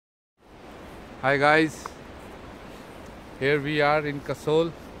Hi guys, here we are in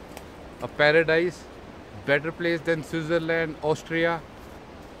Kasol, a paradise, better place than Switzerland, Austria.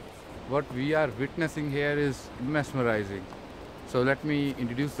 What we are witnessing here is mesmerizing. So let me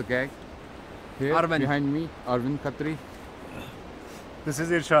introduce the gang. Here Arvind. behind me, Arvind Khatri, This is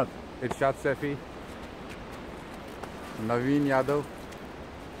Irshad. Irshad Safi, Naveen Yadav,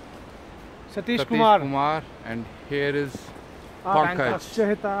 Satish Kumar, Kumar, and here is Pankaj.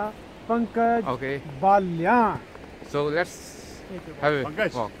 Chehta, Pankaj, Okay, Balyan. so let's have a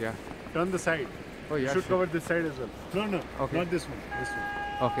Pankaj. walk. Yeah. Turn the side. Oh You yeah. should sure. cover this side as well. No, Okay. not this one. This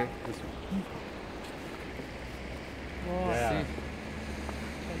one. Okay. This one. See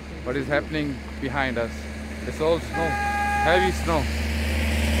what is happening behind us. It's all snow, heavy snow.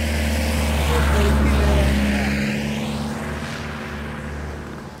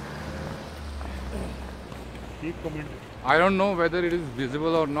 Keep commenting. I don't know whether it is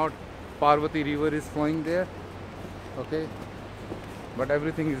visible or not. Parvati river is flowing there. Okay, but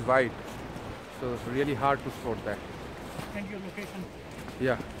everything is white, so it's really hard to spot that. And your location.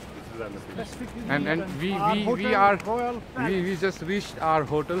 Yeah, This is our location. and we just reached our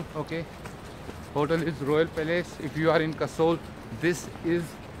hotel. Okay, hotel is Royal Palace. If you are in Kasol, this is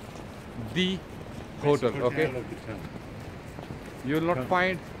the hotel. Okay, you will not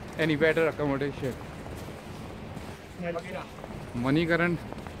find any better accommodation. Manikaran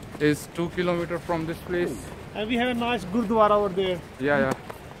is 2 kilometers from this place. And we have a nice Gurdwara over there. Yeah.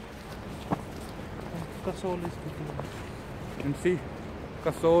 Kasol is good. And see,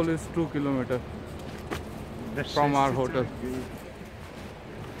 Kasol is 2 kilometers from our hotel.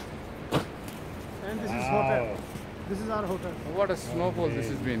 And this is hotel. This is our hotel. What a snowfall this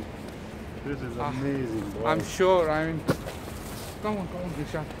has been. This is amazing. Wow. I'm sure, come on,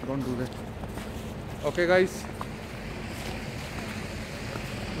 Risha, don't do that. Okay guys.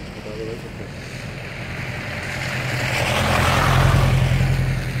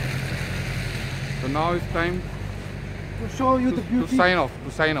 So now it's time To show you the to beauty. sign off.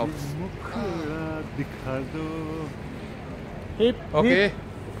 Hip, Okay. hip.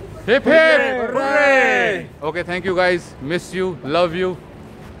 Hip hip! Hooray! Okay, thank you guys. Miss you, love you.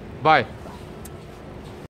 Bye.